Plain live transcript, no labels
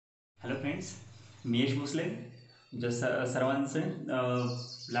Hello friends, मी यश भोसले सर्वांचे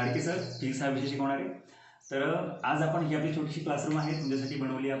लाडके sir physics हा विषय शिकवणारे. तर आज आपण ही आपली छोटीशी क्लासरूम आहे तुमच्यासाठी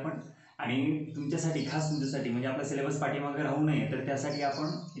बनवली आपण, आणि तुमच्यासाठी खास तुमच्यासाठी म्हणजे आपला सिलेबस पाठीमागे राहू नये तर त्यासाठी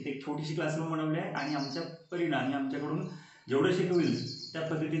आपण इथे एक छोटीशी क्लासरूम बनवली आहे. आणि आमच्या परिणामी आमच्याकडून जेवढं शिकवेल त्या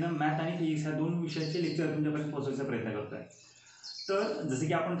पद्धतीनं मॅथ आणि फिजिक्स ह्या दोन विषयाचे लेक्चर तुमच्यापर्यंत पोहोचवायचा प्रयत्न करतो आहे. तर जसं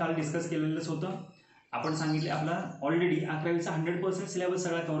की आपण काल डिस्कस केलेलंच होतं, आपण सांगितले आपला ऑलरेडी 11वीचा 100% सिलेबस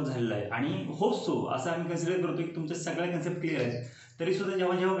सगळा कव्हर झालेला आहे. आणि होप सो असं आम्ही कन्सिडर करतो की तुमच्या सगळ्या कन्सेप्ट क्लिअर आहेत. तरीसुद्धा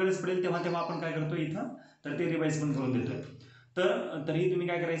जेव्हा जेव्हा गरज पडेल तेव्हा तेव्हा आपण काय करतो इथं तर ते रिवाईज पण करून देतोय. तर तरी तुम्ही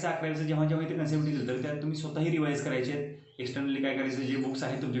काय करायचं, 11वीचं जेव्हा जेव्हा इथे कन्सेप्ट दिले तर त्यात तुम्ही स्वतःही रिवाईज करायचे आहेत. एक्सटर्नली काय करायचं, जे बुक्स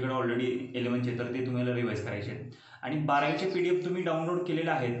आहेत तुमच्याकडे ऑलरेडी 11चे तर ते तुम्हाला रिवाईज करायचे आहेत. आणि 12वीचे PDF तुम्ही डाउनलोड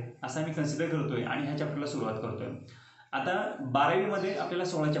केलेले आहेत असं आम्ही कन्सिडर करतोय आणि ह्या चॅप्टरला सुरुवात करतोय. आता 12वीमध्ये आपल्याला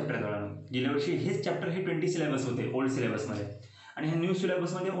 16 चॅप्टर आहेत. गेल्या वर्षी हेच चॅप्टर हे 20 सिलेबस होते ओल्ड सिलेबसमध्ये, आणि ह्या न्यू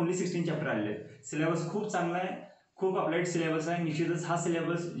सिलेबसमध्ये ओन्ली 16 चॅप्टर आलेले आहेत. सिलेबस खूप चांगला आहे, खूप अप्लाइड सिलेबस आहे. निश्चितच हा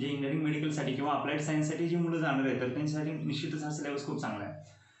सिलेबस जे इंजिनिअरिंग मेडिकलसाठी किंवा अप्लाइड सायन्ससाठी जी मुलं जाणार आहेत तर त्यांच्यासाठी निश्चितच हा सिलेबस खूप चांगला आहे.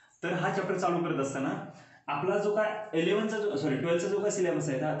 तर हा चॅप्टर चालू करत असताना आपला जो काय 12चा जो काय सिलेबस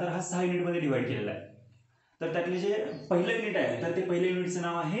आहे तर हा 6 युनिटमध्ये डिवाइड केलेला आहे. तर त्यातले जे पहिलं युनिट आहे तर ते पहिल्या युनिटचं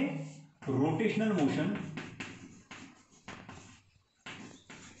नाव आहे rotational motion.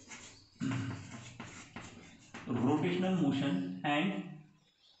 Rotational motion and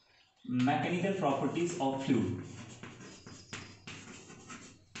mechanical properties of fluid.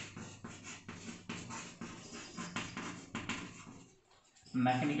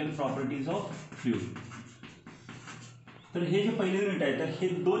 Mechanical properties of fluid. तर हे जे पहिले युनिट आहे तर हे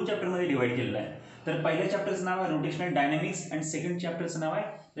 2 चॅप्टरमध्ये डिवाइड केलेलं आहे. तर पहिल्या चॅप्टरचं नाव आहे रोटेशनल डायनॅमिक्स आणि सेकंड चॅप्टरचं नाव आहे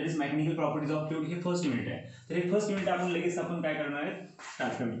that is mechanical properties of fluid. हे फर्स्ट युनिट आहे. तर हे फर्स्ट युनिट आपण लगेच काय करणार आहे,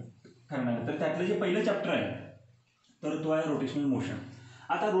 स्टार्ट करणार आहे. तर त्यातलं जे पहिलं चॅप्टर आहे तर तो आहे रोटेशनल मोशन.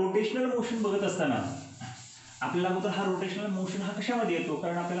 आता रोटेशनल मोशन बघत असताना आपल्याला अगोदर हा रोटेशनल मोशन हा कशामध्ये येतो,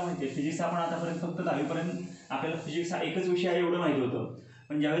 कारण आपल्याला माहिती आहे फिजिक्स आपण आतापर्यंत फक्त 10वीपर्यंत आपल्याला फिजिक्स हा एकच विषय आहे एवढं माहिती होतं.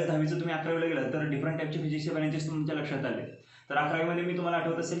 पण ज्यावेळेस 10वीचं तुम्ही 11वीला गेलात तर डिफरंट टाईपचे फिजिक्सचे ब्रँचेस तुमच्या लक्षात आले. तर 11वीमध्ये मी तुम्हाला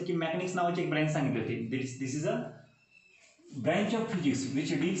आठवत असेल की मॅकॅनिक्स नावाची एक ब्रँच सांगितली होती. दिस is a branch of physics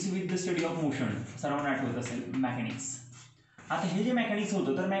which deals with the study of motion. सर्वांना आठवत असेल मॅकॅनिक्स. आता हे जे मॅकॅनिक्स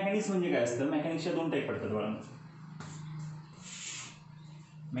होतं तर मॅकॅनिक्स म्हणजे काय असतं, मॅकॅनिक्सच्या 2 टाईप पडतात बघा.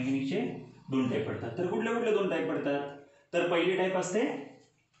 मेकॅनिक्सचे 2 टाईप पडतात. तर कुठले 2 टाईप पडतात, तर पहिली टाईप असते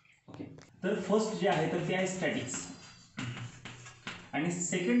ओके. तर फर्स्ट जे आहे तर ते आहे स्टॅटिक्स आणि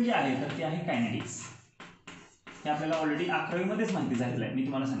सेकंड जे आहे तर ते आहे कायनेटिक्स. हे आपल्याला ऑलरेडी 11वीमध्येच माहिती झालेलं आहे, मी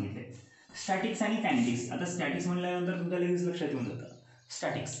तुम्हाला सांगितले स्टॅटिक्स आणि कायनेटिक्स. आता स्टॅटिक्स म्हणल्यानंतर तुमच्या लगेच लक्षात येऊन जातं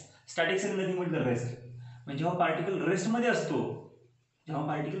statics is nothing but the rest. म्हणजे जेव्हा पार्टिकल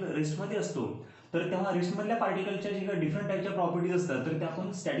रेस्टमध्ये असतो तर तेव्हा रेस्टमधल्या पार्टिकलच्या जे काही डिफरंट टाईपच्या प्रॉपर्टीज असतात तर त्या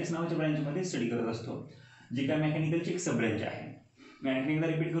आपण स्टॅटिक्स नावाच्या ब्रँचमध्ये स्टडी करत असतो, जी काय मेकॅनिकलची एक सब ब्रँच आहे. मी आणखी एकदा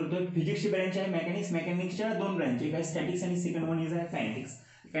रिपीट करतोय, फिजिक्सची ब्रँच आहे मॅकॅनिक्सच्या 2 ब्रँच, एक आहे स्टॅटिक्स आणि सेकंड वन इज आहे कायनेटिक्स.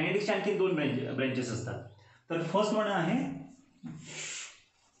 कायनेटिक्सच्या आणखी 2 ब्रँचेस असतात. तर फर्स्ट वन आहे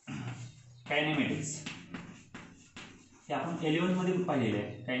कायनेमॅटिक्स. हे आपण 11मध्ये पाहिलेलं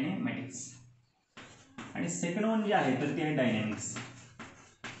आहे कायनेमॅटिक्स. आणि सेकंड वन जे आहे तर ते आहे डायनॅमिक्स,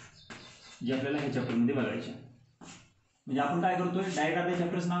 जे आपल्याला ह्या चॅप्टरमध्ये बघायचे. म्हणजे आपण काय करतोय, डायरेक्ट आपल्या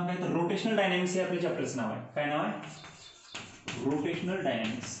चॅप्टरचं नाव काय तर रोटेशनल डायनॅमिक्स हे आपल्या चॅप्टरचं नाव आहे. काय नाव आहे, रोटेशनल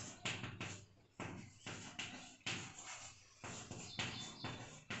डायनॅमिक्स.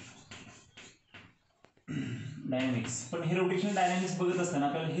 पण हे रोटेशनल डायनॅमिक्स बघत असताना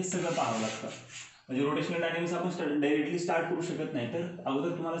आपल्याला हे सगळं पाहावं लागतं. म्हणजे रोटेशनल डायनॅमिक्स आपण डायरेक्टली स्टार्ट करू शकत नाही. तर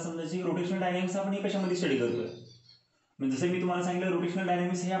अगोदर तुम्हाला समजायचं की रोटेशनल डायनॅमिक्स आपण हे कशामध्ये स्टडी करतोय. म्हणजे जसं मी तुम्हाला सांगितलं रोटेशनल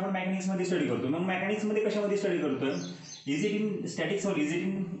डायनॅमिक्स हे आपण मॅकॅनिक्समध्ये स्टडी करतो. मग मॅकॅनिक्समध्ये कशामध्ये स्टडी करतोय, इज इट इन स्टॅटिक्स और इज इट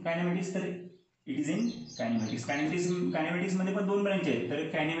इन कायनेमॅटिक्स, तर इट इज इन कायनेमॅटिक्स. कायनेमॅटिक्समध्ये पण 2 ब्रँच आहेत. तर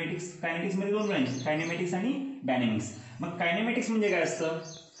कायनेटिक्समध्ये 2 ब्रँच, कायनेमॅटिक्स आणि डायनॅमिक्स. मग कायनेमॅटिक्स म्हणजे काय असतं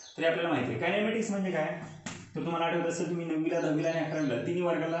तरी आपल्याला माहिती आहे. कायनेमॅटिक्स म्हणजे काय, तर तुम्हाला आठवत असेल तुम्ही 9वीला 10वीला आणि 11वीला 3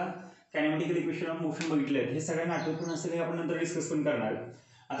 वर्गाला कायनेमॅटिकल इक्वेशन ऑफ मोशन बघितले आहेत. हे सगळ्यांना आठवत पण असं आपण नंतर डिस्कस पण करणार.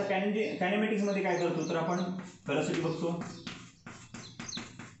 आता कायनेमॅटिक्समध्ये काय करतो तर आपण व्हेलॉसिटी बघतो,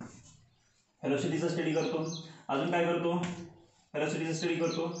 व्हेलॉसिटीचा स्टडी करतो. अजून काय करतो, व्हेलॉसिटीचा स्टडी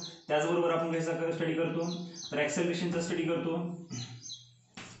करतो. त्याचबरोबर आपण कशाचा स्टडी करतो तर ॲक्सेलरेशनचा स्टडी करतो.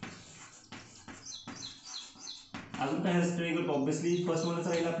 अजून काय स्टडी करतो, ऑब्व्हियसली फर्स्ट वनच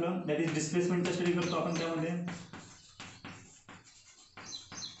राहील आपलं दॅट इज डिस्प्लेसमेंटचा स्टडी करतो आपण. त्यामध्ये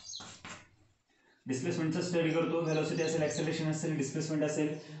डिस्प्लेसमेंटचा स्टडी करतो, व्हेलॉसिटी असेल, ॲक्सेलरेशन असेल, डिस्प्लेसमेंट असेल.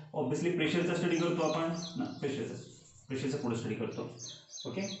 ऑब्व्हियसली प्रेशरचा स्टडी करतो आपण, प्रेशरचा पुढे स्टडी करतो.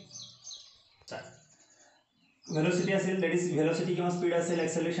 ओके चालेल. व्हेलोसिटी असेल, दॅट इज व्हेलोसिटी किंवा स्पीड असेल,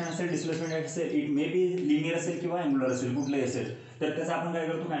 एक्सेलरेशन असेल, डिस्प्लेसमेंट असेल, इट मे बी लिनियर असेल किंवा अँग्युलर असेल, कुठलंही असेल, तर त्याचा आपण काय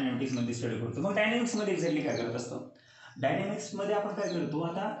करतो, कायनेमॅटिक्समध्ये स्टडी करतो. मग डायनॅमिक्समध्ये एक्झॅक्टली काय करत असतो? डायनॅमिक्समध्ये आपण काय करतो,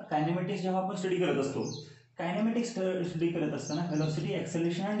 आता कायनेमॅटिक्स जेव्हा आपण स्टडी करत असतो, कायनेमॅटिक्स स्टडी करत असताना व्हेलोसिटी,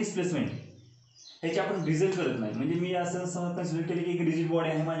 एक्सेलरेशन आणि डिस्प्लेसमेंट ह्याची आपण रिझल्ट करत नाही. म्हणजे मी असं कन्सिडर केलं की एक रिजिड बॉडी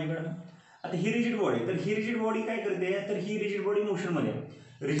आहे माझ्याकडं. आता ही रिजिड बॉडी, तर ही रिजिड बॉडी काय करते, तर ही रिजिड बॉडी मोशनमध्ये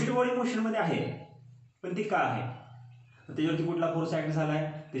आहे. रिजिड बॉडी मोशनमध्ये आहे, पण ती का आहे? त्याच्यावरती कुठला फोर्स ऍक्ट झाला आहे,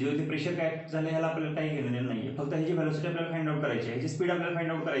 त्याच्यावरती प्रेशर काय ऍक्ट झालं, ह्याला आपल्याला काही घेणं देणं नाही आहे. फक्त ह्याची व्हेलोसिटी आपल्याला फाइंड आउट करायची आहे, ह्याची स्पीड आपल्याला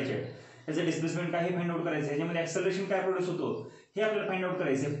फाइंड आउट करायची आहे, ह्याचं डिस्प्लेसमेंट काय हे फाइंड आउट करायचं आहे, ह्याच्यामध्ये एक्सेलरेशन काय प्रोड्यूस होतो हे आपल्याला फाइंड आउट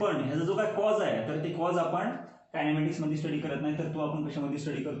करायचं आहे. पण ह्याचा जो काय कॉज आहे, तर ते कॉज आपण कायनेमॅटिक्समध्ये स्टडी करत नाही, तर तो आपण कशामध्ये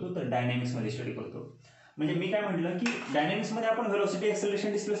स्टडी करतो, तर डायनॅमिक्समध्ये स्टडी करतो. म्हणजे मी काय म्हटलं की डायनॅमिक्समध्ये आपण व्हेलोसिटी,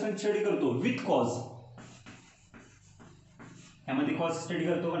 एक्सेलरेशन, डिस्प्लेसमेंट स्टडी करतो विथ कॉज. यामध्ये कॉज स्टडी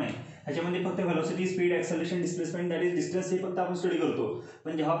करतो का नाही, ह्याच्यामध्ये फक्त velocity, speed, acceleration, displacement, that is distance, हे फक्त आपण स्टडी करतो.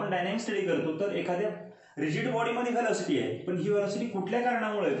 पण जेव्हा आपण डायनॅमिक्स स्टडी करतो, तर एखाद्या रिजिड बॉडीमध्ये व्हेलोसिटी आहे, पण ही व्हेलोसिटी कुठल्या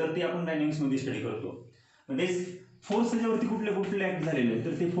कारणामुळे, तर ती आपण डायनॅमिक्समध्ये स्टडी करतो. म्हणजे फोर्स त्याच्यावरती कुठले कुठले ऍक्ट झालेले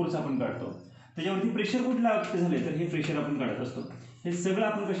तर ते फोर्स आपण काढतो, त्याच्यावरती प्रेशर कुठलं ऍक्ट झाले तर हे प्रेशर आपण काढत असतो. हे सगळं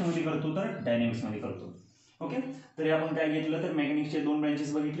आपण कशामध्ये करतो, तर डायनॅमिक्समध्ये करतो. ओके, तर आपण काय घेतलं, तर मेकॅनिक्सचे 2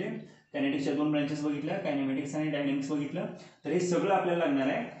 ब्रँचेस बघितले, कायनेटिक्सच्या 2 ब्रँचेस बघितल्या, कायनेमॅटिक्स आणि डायनॅमिक्स बघितलं. तर हे सगळं आपल्याला लागणार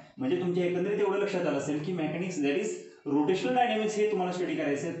आहे. म्हणजे तुमच्या एकंदरीत एवढं लक्षात आलं असेल की mechanics, that is rotational dynamics, हे तुम्हाला स्टडी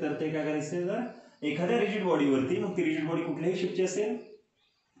करायचं आहे. तर ते काय करायचं, तर एखाद्या रिजिड बॉडीवरती, मग ती रिजिड बॉडी कुठल्याही शिपची असेल,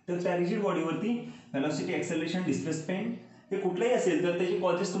 तर त्या रिजिड बॉडीवरती व्हेलोसिटी, एक्सेलरेशन, डिस्प्लेसमेंट हे कुठलंही असेल, तर त्याची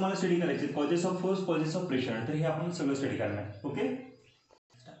कॉजेस तुम्हाला स्टडी करायचे, causes of force, causes of pressure, तर हे आपण सगळं स्टडी करणार. ओके,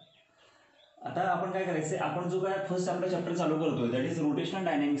 आता आपण काय करायचं, आपण जो काय फर्स्ट आपला चॅप्टर चालू करतोय, दॅट इज रोटेशनल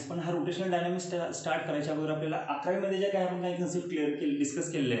डायनॅमिक्स. पण हा रोटेशनल डायनॅमिक्स स्टार्ट करायच्या अगोदर आपल्याला 11वीमध्ये ज्या काही आपण काही कन्सेप्ट क्लिअर केले,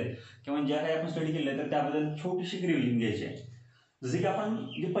 डिस्कस केलेले आहेत किंवा ज्या काही आपण स्टडी केले तर त्याबद्दल छोटीशी रिव्हिजन घ्यायची आहे. जसे की आपण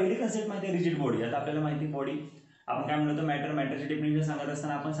जे पहिली कन्सेप्ट माहिती आहे रिजिड बॉडी. आता आपल्याला माहिती आहे बॉडी, आपण काय म्हणतो, मॅटर, मॅटरची डेफिनेशन सांगत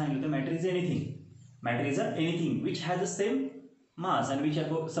असताना आपण सांगितलं matter is anything, matter is anything which has the same mass and which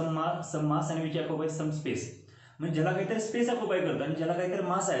some mass and which occupies some space. म्हणजे ज्याला काहीतरी स्पेस ऑक्युपाय करतं आणि ज्याला काहीतरी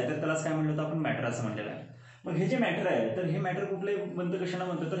मास आहे, तर त्यालाच काय म्हणलं, तर आपण मॅटर असं म्हटलेलं आहे. मग हे जे मॅटर आहे, तर हे मॅटर कुठले बनतं, कशाला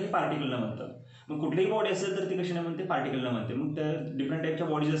म्हणतं, तर हे पार्टिकलला म्हणतं. मग कुठलीही बॉडी असेल तर ती कशाला म्हणते, पार्टिकलला म्हणते. मग त्या डिफरंट टाईपच्या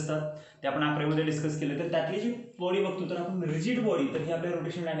बॉडीज असतात, ते आपण 11वीमध्ये डिस्कस केले. तर त्यातली जी बॉडी बघतो, तर आपण रिजिड बॉडी, तर ही आपल्या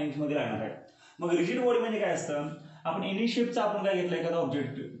रोटेशनल डायनॅमिक्समध्ये राहणार आहे. मग रिजिड बॉडी म्हणजे काय असतं, आपण एनी शेपचा आपण काय घेतलं, एखादा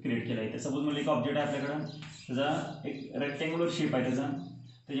ऑब्जेक्ट क्रिएट केला आहे. सपोज म्हणजे एक ऑब्जेक्ट आहे आपल्याकडं, त्याचा एक रेक्टँग्युलर शेप आहे त्याचा,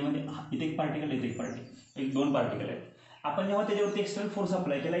 त्याच्यामध्ये इथे एक पार्टिकल, इथे एक पार्टिकल, एक 2 पार्टिकल आहेत. आपण जेव्हा त्याच्यावरती एक्सटर्नल फोर्स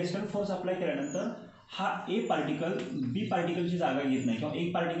अप्लाय केला, एक्सटर्नल फोर्स अप्लाय केल्यानंतर हा ए पार्टिकल बी पार्टिकलची जागा घेत नाही, किंवा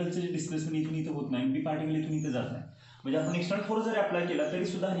एक पार्टिकलचं जे डिस्प्लेसमेंट इथून इथं होत नाही, बी पार्टिकल इथून इथं जात नाही. म्हणजे आपण एक्सटर्नल फोर्स जरी अप्लाय केला तरी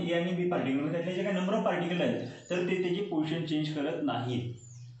सुद्धा ए आणि बी पार्टिकल, म्हणजे त्यातले जे काही नंबर ऑफ पार्टिकल आहेत, तर ते त्याची पोझिशन चेंज करत नाहीत.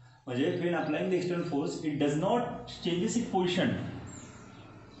 म्हणजे when applying the external force it does not changes it position,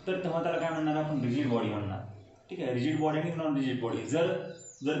 तर तेव्हा त्याला काय म्हणणार, आपण रिजिड बॉडी म्हणणार. ठीक आहे, रिजिड बॉडी आणि नॉन रिजिड बॉडी.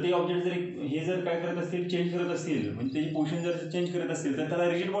 जर ते ऑब्जेक्ट जर काय करत असतील, चेंज करत असतील, म्हणजे त्याची पोझिशन जर चेंज करत असतील, तर त्याला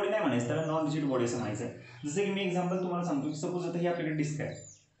रिजिड बॉडी नाही म्हणायचं, त्याला नॉन रिजिड बॉडी असं म्हणायचं आहे. जसं की मी एक्झाम्पल तुम्हाला सांगतो की सपोज आता ही आपल्याकडे डिस्क आहे,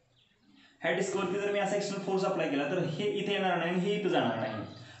 ह्या डिस्कवरती जर मी असा एक्सटर्नल फोर्स अप्लाय केला, तर हे इथे येणार नाही आणि हे इथं जाणार नाही.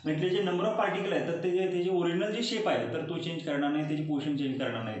 म्हणजे जे नंबर ऑफ पार्टिकल आहेत, तर त्याचे ओरिजिनल जे शेप आहे, तर तो चेंज करणार नाही, त्याची पोझिशन चेंज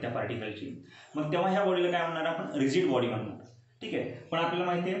करणार नाही त्या पार्टिकलची. मग तेव्हा ह्या बॉडीला काय म्हणणार, आपण रिजिड बॉडी म्हणणार. ठीक आहे, पण आपल्याला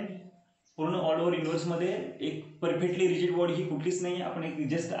माहिती आहे पूर्ण ऑल ओव्हर युनिव्हर्समध्ये एक परफेक्टली रिजिड बॉडी ही कुठलीच नाही. आपण एक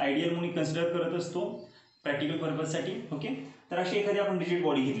जस्ट आयडियल म्हणून कन्सिडर करत असतो प्रॅक्टिकल पर्पजसाठी. ओके, तर अशी एखादी आपण रिजिड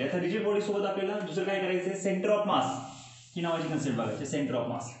बॉडी घेतली. तर रिजिड बॉडीसोबत आपल्याला दुसरं काय करायचं आहे, सेंटर ऑफ मास ही नावाची कन्सेप्ट बघायची. Centre of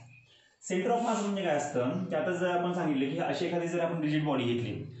mass, centre of mass म्हणजे काय असतं, की आता जर आपण सांगितलं की अशी एखादी जर आपण रिजिड बॉडी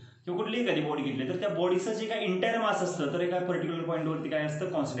घेतली किंवा कुठलीही एखादी बॉडी घेतली, तर त्या बॉडीचं जे काय इंटायर मास असतं, तर एका पर्टिक्युलर पॉईंटवरती काय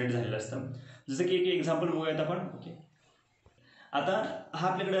असतं, कॉन्सन्ट्रेट झालेलं असतं. जसं की एक एक्झाम्पल बघूयात आपण. ओके, आता हा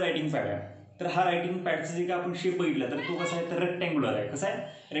आपल्याकडे रायटिंग पॅड आहे, तर हा रायटिंग पॅडचा जे काय आपण शेप बघितला, तर तो कसा आहे, तर रेक्टँग्युलर आहे. कसा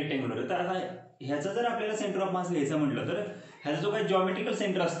आहे, रेक्टँग्युलर आहे. तर आता ह्याचा जर आपल्याला सेंटर ऑफ मास लिहायचं म्हटलं, तर ह्याचा जो काही जॉमेट्रिकल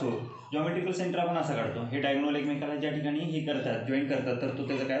सेंटर असतो, जॉमेट्रिकल सेंटर आपण असा काढतो, हे डायगोनल एकमेकाला ज्या ठिकाणी हे करतात, जॉईन करतात, तर तो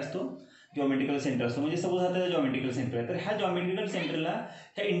त्याचा काय असतो, जॉमेट्रिकल सेंटर असतो. म्हणजे सपोज हा त्याचा जॉमेट्रिकल सेंटर आहे, तर ह्या जॉमेट्रिकल सेंटरला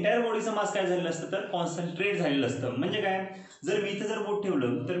ह्या इंटायर बॉडीचं मास काय झालेलं असतं, तर कॉन्सन्ट्रेट झालेलं असतं. म्हणजे काय, जर मी इथं जर बोट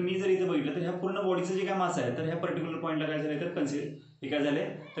ठेवलं, तर मी जर इथं बघितलं, तर ह्या पूर्ण बॉडीचं जे काय मास आहे, तर ह्या पर्टिक्युलर पॉईंटला काय झालं, तर हे काय झाले,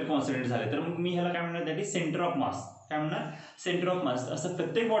 तर कॉन्सन्ट्रेट झाले. तर मग मी ह्याला काय म्हणणार, that is centre of mass. काय म्हणणार, सेंटर ऑफ मास. असं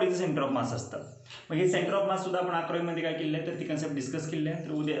प्रत्येक बॉडीचं सेंटर ऑफ मास असतं. मग हे सेंटर ऑफ मास सुद्धा आपण 11वीमध्ये काय केलेलं आहे, तर ती कन्सेप्ट डिस्कस केली आहे.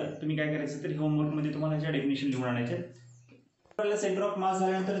 तर उद्या तुम्ही काय करायचं, तर होमवर्कमध्ये तुम्हाला ह्याच्या डेफिनेशन लिहून आणायचे. आपल्याला सेंटर ऑफ मास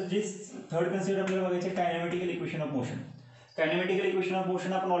झाल्यानंतर जी थर्ड कन्सेप्ट आपल्याला बघायचे, कायनेमॅटिकल equation of motion. कायनेमॅटिकल equation of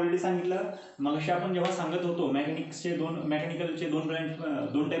motion आपण ऑलरेडी सांगितलं. मग अशी आपण जेव्हा सांगत होतो मेकॅनिकलचे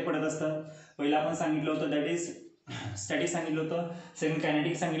दोन टाईप पडत असतात. पहिला आपण सांगितलं होतं दॅट इज स्टॅटिक सांगितलं होतं. सेकंड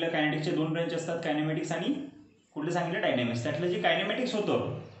कायनेटिक्स सांगितलं. कायनेटिक्सचे दोन ब्रँच असतात, कायनेमॅटिक्स आणि कुठलं सांगितलं डायनॅमिक्स. त्यातलं जे कायनेमॅटिक्स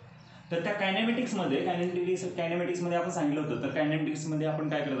होतं तर त्या कायनेमॅटिक्समध्ये आपण सांगितलं होतं. तर कायनेमॅटिक्समध्ये आपण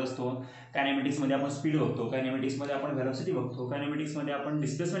काय करत असतो, कायनेमॅटिक्समध्ये आपण स्पीड बघतो, कायनेमॅटिक्समध्ये आपण व्हेलॉसिटी बघतो, कायनेमॅटिक्समध्ये आपण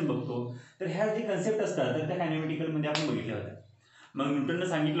डिस्प्लेसमेंट बघतो. तर ह्या जे कन्सेप्ट असतात तर त्या कायनेमॅटिकलमध्ये आपण बघितल्या होत्या. मग न्यूटननं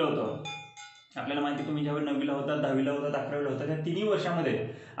सांगितलं होतं, आपल्याला माहिती तुम्ही ज्यावेळी 9वीला होता, 10वीला होता, 11वीला होता, त्या तिन्ही वर्षामध्ये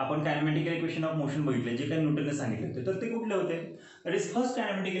आपण कायनेमॅटिकल इक्वेशन ऑफ मोशन बघितले, जे काही न्यूटनने सांगितले होते. तर ते कुठले होते? That is first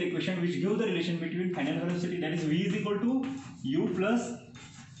कायनेमॅटिकल equation which give the relation between final velocity that is v is equal to u plus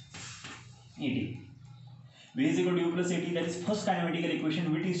at. v is equal to u plus at. That is first kinematical equation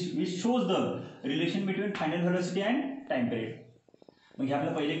which shows the relation between final velocity and time period. मग हे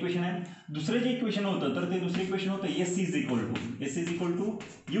आपलं पहिलं equation आहे. दुसरं जे equation होतं तर ते दुसरं इक्वेशन होतं s is equal to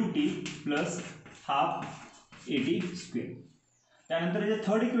ut plus half at square. त्यानंतर जे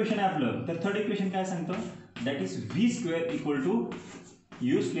थर्ड इक्वेशन आहे आपलं, तर थर्ड इक्वेशन काय सांगतं, that is v square equal to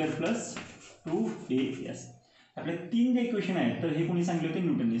u square plus 2as. आपले तीन जे इक्वेशन आहेत तर हे कोणी सांगितले होते,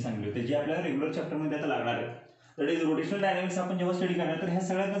 न्यूटनने सांगितले होते, जे आपल्याला रेग्युलर चॅप्टरमध्ये आता लागणार आहे. दॅट इज रोटेशनल डायनॅमिक्स आपण जेव्हा स्टडी करणार तर ह्या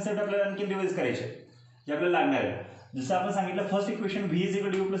सगळ्या कन्सेप्ट आपल्याला आणखी रिवाइज करायचे जे आपल्याला लागणार आहे. जसं आपण सांगितलं first equation v is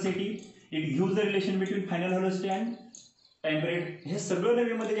equal to u plus at, it gives the relation between final velocity and time period. हे सगळं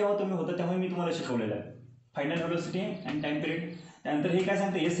नवीमध्ये जेव्हा तुम्ही होता तेव्हा मी तुम्हाला शिकवलेलं आहे, final velocity and time period. त्यानंतर हे काय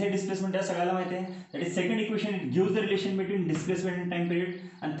सांगतं, एस हे डिस्प्लेसमेंट आहे, सगळ्याला माहिती आहे. That is second equation it gives the relation between displacement and time period.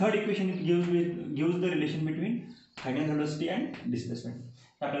 आणि third equation it gives the relation between final velocity and displacement.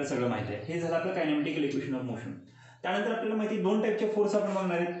 हे आपल्याला सगळं माहिती आहे. हे झालं आपलं कायनेमॅटिकल इक्वेशन ऑफ मोशन. त्यानंतर आपल्याला माहिती आहे दोन टाईपचे फोर्स आपण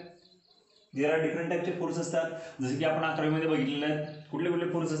बघणार आहेत. देर आर डिफरंट टाईपचे फोर्स असतात, जसे की आपण 11वीमध्ये बघितलेले आहेत. कुठले कुठले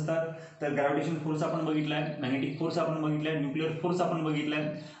फोर्स असतात, तर ग्रॅव्हिटेशन फोर्स आपण बघितला आहे, मॅग्नेटिक फोर्स आपण बघितला आहे, न्यूक्लिअर फोर्स आपण बघितला आहे.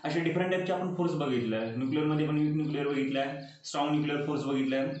 असे डिफरंट टाईपचे आपण फोर्स बघितले आहे. न्यूक्लिअरमध्ये पण वीक न्यूक्लिअर बघितला आहे, स्ट्रॉंग न्यूक्लिअर फोर्स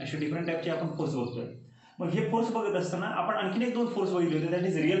बघितला आहे. असे डिफरंट टाईपचे आपण फोर्स बघतोय. मग हे फोर्स बघत असताना आपण आणखीन एक दोन फोर्स बघितले होते, दॅट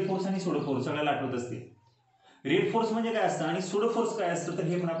इज रिअल फोर्स आणि सुडो फोर्स. सगळ्याला आठवत असते रिअल फोर्स म्हणजे काय असतं आणि सुडो फोर्स काय असतं, तर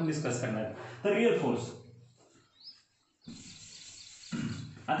हे पण आपण डिस्कस करणार. तर रिअल फोर्स,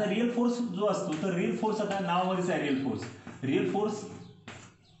 आता रिअल फोर्स जो असतो तर रिअल फोर्स आता नावामध्येच आहे रिअल फोर्स. रिअल फोर्स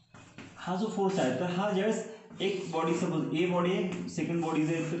हा जो फोर्स आहे तर हा ज्यावेळेस एक बॉडी, सपोज ए बॉडी आहे, सेकंड बॉडी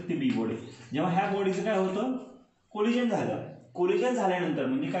जे तर ते बी बॉडी, जेव्हा ह्या बॉडीचं काय होतं, कोलिजन झालं. कोलिजन झाल्यानंतर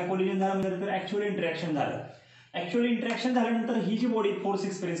म्हणजे काय, कोलिजन झाल्यानंतर तर ऍक्च्युअल इंटरॅक्शन झालं. ऍक्च्युअल इंटरॅक्शन झाल्यानंतर ही जी बॉडी फोर्स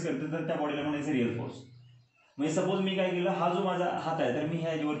एक्सपिरियन्स करते तर त्या बॉडीला म्हणायचं रिअल फोर्स. म्हणजे सपोज मी काय केलं, हा जो माझा हात आहे तर मी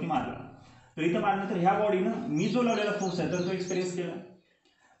ह्या याच्यावरती मारला, तर इथं मारल्यानंतर ह्या बॉडीनं मी जो लावलेला फोर्स आहे तर तो एक्सपिरियन्स केला.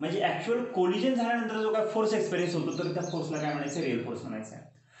 म्हणजे ऍक्च्युअल कोलिजन झाल्यानंतर जो काय फोर्स एक्सपिरियन्स होतो तर त्या फोर्सला काय म्हणायचं, रिअल फोर्स म्हणायचं आहे.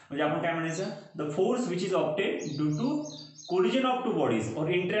 म्हणजे आपण काय म्हणायचं, the force which is obtain due to collision of two bodies और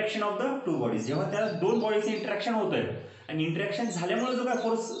interaction of the two bodies. जेव्हा त्या दोन बॉडीचं इंटरॅक्शन होत आहे आणि इंटरॅक्शन झाल्यामुळे जो काय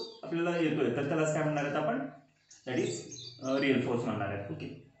फोर्स आपल्याला येतोय तर त्यालाच काय म्हणणार आहेत आपण, दॅट इज रिअल फोर्स म्हणणार आहेत. ओके.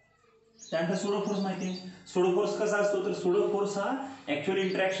 त्यानंतर सुडो फोर्स माहिती आहे. सुडो फोर्स कसा असतो, तर सुडो फोर्स हा ऍक्च्युअल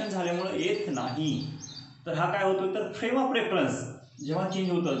इंटरॅक्शन झाल्यामुळे येत नाही. तर हा काय होतो, तर फ्रेम ऑफ रेफरन्स जेव्हा चेंज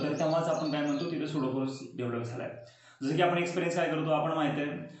होतं तर तेव्हाच आपण काय म्हणतो तिथे सुडो फोर्स डेव्हलप झालाय. जसं की आपण एक्सपिरियन्स काय करतो, आपण माहिती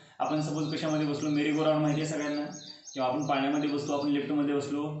आहे, आपण सपोज कशामध्ये बसलो, मेरी गो राऊंड माहिती आहे सगळ्यांना, किंवा आपण पाण्यामध्ये बसलो, आपण लिफ्टमध्ये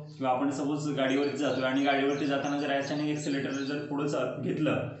बसलो, किंवा आपण सपोज गाडीवरती जातोय आणि गाडीवरती जाताना जर अचानक एक्सेलेटर जर पुढं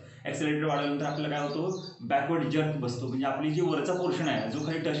घेतलं, एक्सेलेटर वाढवल्यानंतर आपल्याला काय होतो, बॅकवर्ड जर्क बसतो. म्हणजे आपली जी वरचा पोर्शन आहे जो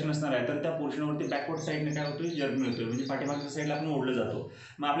खाली टच नसणार आहे तर त्या पोर्शनवरती बॅकवर्ड साईडने काय होतो, जर्क मिळतोय. म्हणजे पाठीमागच्या साईडला आपण ओढलं जातो.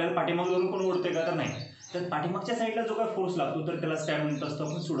 मग आपल्याला पाठीमागवरून कोण ओढतोय का, तर नाही. तर पाठीमागच्या साईडला जो काय फोर्स लागतो तर त्याला काय म्हणत असतो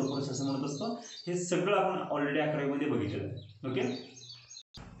आपण, सुडो फोर्स असं म्हणत असतो. हे सगळं आपण ऑलरेडी 11वीमध्ये बघितलेलं आहे. ओके.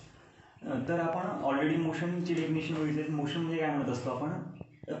 तर आपण ऑलरेडी मोशनची डेफिनेशन बघितली. मोशन म्हणजे काय म्हणत असतो आपण,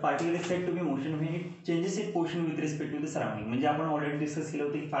 particle is sed to be motion when it changes it portion with respect to the surrounding. म्हणजे आपण ऑलरेडी डिस्कस केलं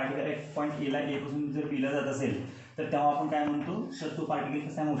होतं की पार्टिकल एक पॉईंट एला पासून जर बीला जात असेल तर तेव्हा आपण काय म्हणतो, तर तो पार्टिकल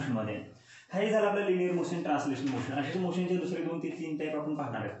कसा मोशनमध्ये. हे झालं आपलं लिनियर मोशन, ट्रान्सलेशन मोशन. असे मोशनचे दुसरे 2 ते 3 टाईप आपण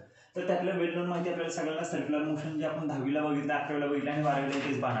पाहणार आहेत. तर त्यातलं वेल नोन माहिती आपल्याला सगळ्यांना सर्क्युलर मोशन, जे आपण 10वीला बघितलं, 11वीला बघितलं आणि 12वीला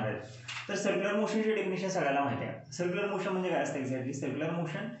तेच पाहणार आहेत. तर सर्क्युलर मोशनची डेफिनेशन सगळ्याला माहिती आहे. सर्क्युलर मोशन म्हणजे काय असतं exactly, circular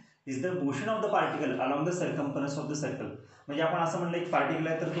motion is the motion of the particle along the circumference of the circle. म्हणजे आपण असं म्हणलं एक पार्टिकल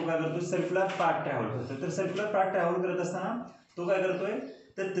आहे तर तो काय करतो, सर्क्युलर पार्ट ट्रॅव्हल करतो. तर सर्क्युलर पार्ट ट्रॅव्हल करत असताना तो काय करतोय,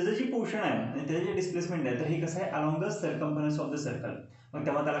 तर त्याचं जी पोर्शन आहे आणि त्याचं जे डिस्प्लेसमेंट आहे तर हे कसं आहे, along the circumference of the circle. मग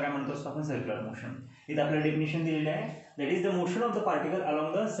तेव्हा त्याला काय म्हणतो असतो आपण, सर्क्युलर मोशन. इथं आपल्याला डेफिनेशन दिलेली आहे, that is the motion of the particle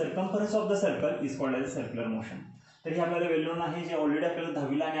along the circumference of the circle is called age circular motion. तर हे आपल्याला वेल नोन आहे, जे ऑलरेडी आपल्याला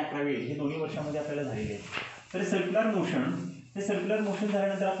 10वीला आणि 11वी हे दोन्ही वर्षामध्ये आपल्याला झालेले आहे. तर सर्क्युलर मोशन, हे सर्क्युलर मोशन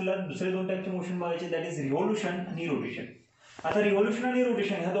झाल्यानंतर आपल्याला दुसरे 2 टाईपचे मोशन बघायचे, दॅट इज रिव्होल्यूशन आणि रोटेशन. आता रिव्होल्यूशन आणि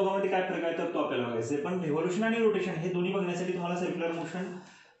रोटेशन ह्या दोघांमध्ये काय फरक आहे तर तो आपल्याला बघायचा आहे. पण रिव्होल्यूशन आणि रोटेशन हे दोन्ही बघण्यासाठी तुम्हाला सर्क्युलर मोशन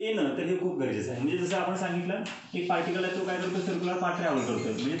येणं तर हे खूप गरजेचं आहे. म्हणजे जसं आपण सांगितलं एक पार्टिकल आहे तो काय करतो सर्क्युलर पाथ ट्रॅव्हल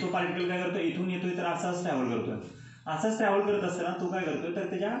करतोय. म्हणजे तो पार्टिकल काय करतो इथून येतोय तर असाच ट्रॅव्हल करतोय. असाच ट्रॅव्हल करत असताना तो काय करतोय तर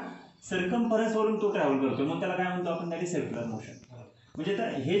त्याच्या सर्कम्फरन्सवरून तो ट्रॅव्हल करतोय. मग त्याला काय म्हणतो आपण दॅट इज सर्क्युलर मोशन. म्हणजे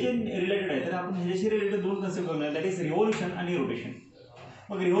तर हे जे रिलेटेड आहे तर आपण ह्याच्याशी रिलेटेड दोन कन्सेप्ट बघणार दॅट इज रिव्होल्यूशन आणि रोटेशन.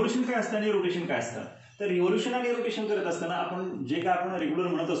 मग रिव्होल्यूशन काय असतं आणि रोटेशन काय असतं. तर रिव्होल्यूशन आणि रोटेशन करत असताना आपण जे काय आपण रेग्युलर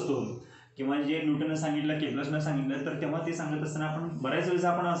म्हणत असतो किंवा जे न्यूटननं सांगितलं केप्लरनं सांगितलं तर तेव्हा ते सांगत असताना आपण बऱ्याच वेळेस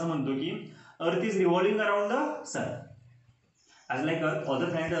आपण असं म्हणतो की earth is revolving around the son as like अर्थ other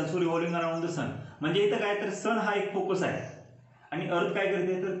planet also revolving around the सन. म्हणजे इथं काय तर सन हा एक फोकस आहे आणि अर्थ काय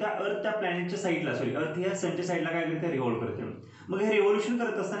करते तर त्या अर्थ त्या प्लॅनेटच्या साईडला अर्थ ह्या सनच्या साईडला काय करते रिव्हॉल्व करते. मग हे रिव्होल्यूशन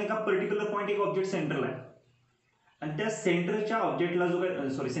करत असताना एका पर्टिक्युलर पॉईंट एक ऑब्जेक्ट सेंटरला आहे आणि त्या सेंटरच्या ऑब्जेक्टला जो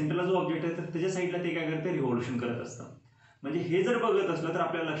काय सेंटरला जो ऑब्जेक्ट आहे तर त्याच्या साईडला ते काय करते रिव्होल्यूशन करत असतं. म्हणजे हे जर बघत असलं तर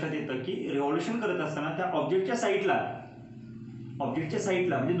आपल्याला लक्षात येतं की रिव्होल्यूशन करत असताना त्या ऑब्जेक्टच्या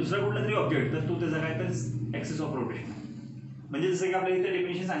साईडला म्हणजे दुसरा कुठला तरी ऑब्जेक्ट तर तो त्याचा काय तर ॲक्सिस ऑफ रोटेशन. म्हणजे जसं की आपल्या इथे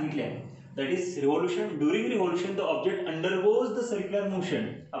डेफिनेशन सांगितले आहे that is revolution during revolution the object undergoes the circular motion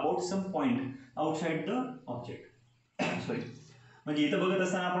about some point outside the object. म्हणजे इथं बघत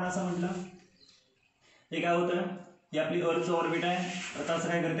असताना आपण असं म्हटलं हे काय होतं ही आपली अर्थचं ऑर्बिट आहे. आता असं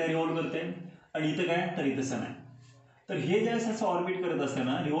काय करते रिव्हॉल्व करते आणि इथं काय तर इथं सन आहे. तर हे जे असं ऑर्बिट करत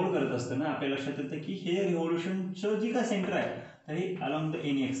असताना रिव्हॉल्व करत असताना आपल्या लक्षात येतं की हे रिव्होल्यूशनचं जी काय सेंटर आहे तर हे अलॉंग द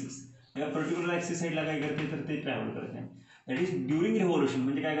एनी ॲक्सिस या पर्टिक्युलर ॲक्सिस साईडला काय करते तर ते ट्रॅव्हल करते. दॅट इज ड्युरिंग रिव्होल्यूशन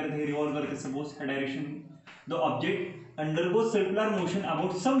म्हणजे काय करते हे रिव्हॉल्व करते सपोज ह्या direction the object undergoes circular motion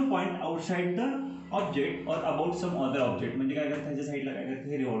about some point outside the object और अबाउट सम अदर ऑब्जेक्ट. म्हणजे काय करते ह्याच्या साईडला काय करते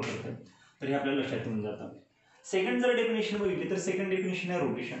हे रिव्हॉल्व करते. तर हे आपल्याला लक्षात येऊन जातं. सेकंड जर डेफिनेशन बघितली तर सेकंड डेफिनेशन आहे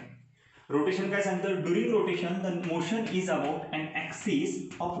रोटेशन. रोटेशन काय सांगतं during rotation the motion is about an axis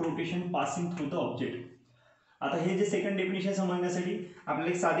of rotation passing through the object. आता हे जे सेकंड डेफिनेशन समजण्यासाठी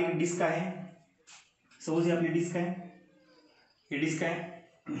आपल्याला एक साधी डिस्क आहे. सपोज ही आपली डिस्क आहे. ही डिस्क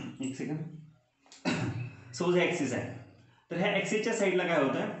आहे एक सेकंड. सपोज हे ॲक्सिस आहे तर ह्या ॲक्सिसच्या साईडला काय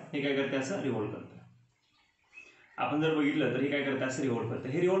होतं हे काय करते असं रिव्हॉल्व करतं. आपण जर बघितलं तर हे काय करतं असं रिव्हॉल्व करतं.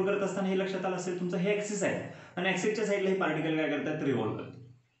 हे रिव्हॉल्व करत असताना हे लक्षात आलं असेल तुमचं हे ॲक्सिस आहे आणि ॲक्सिसच्या साईडला हे पार्टिकल काय करतात रिव्हॉल्व करतात.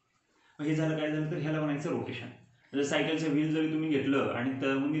 मग हे झालं काय झालं तर ह्याला म्हणायचं रोटेशन. जर सायकलचं व्हील जरी तुम्ही घेतलं आणि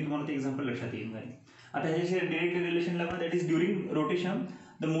तर म्हणजे तुम्हाला ते एक्झाम्पल लक्षात येईल नाही. आता ह्याच्याशी डायरेक्ट रिलेशन लागणार that is during rotation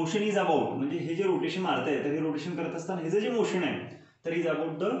the motion is about म्हणजे हे जे रोटेशन मारतंय तर हे रोटेशन करत असताना हे जे मोशन आहे तर is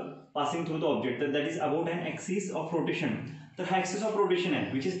about the passing through the object तर that is about an axis of rotation. तर हा ॲक्सिस ऑफ रोटेशन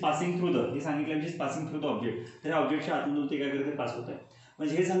आहे which is passing through the हे सांगितलं which is passing through the object. तर ह्या ऑब्जेक्टच्या आतून ते काय करते पास होत आहे.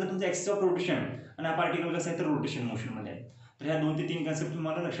 म्हणजे हे झालं तुमचं ॲक्सिस ऑफ रोटेशन आणि हा पार्टिकल कसं आहे तर रोटेशन मोशनमध्ये आहे. तर ह्या 2 ते 3 कन्सेप्ट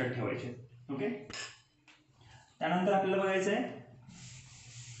तुम्हाला लक्षात ठेवायचे. ओके. त्यानंतर आपल्याला बघायचं आहे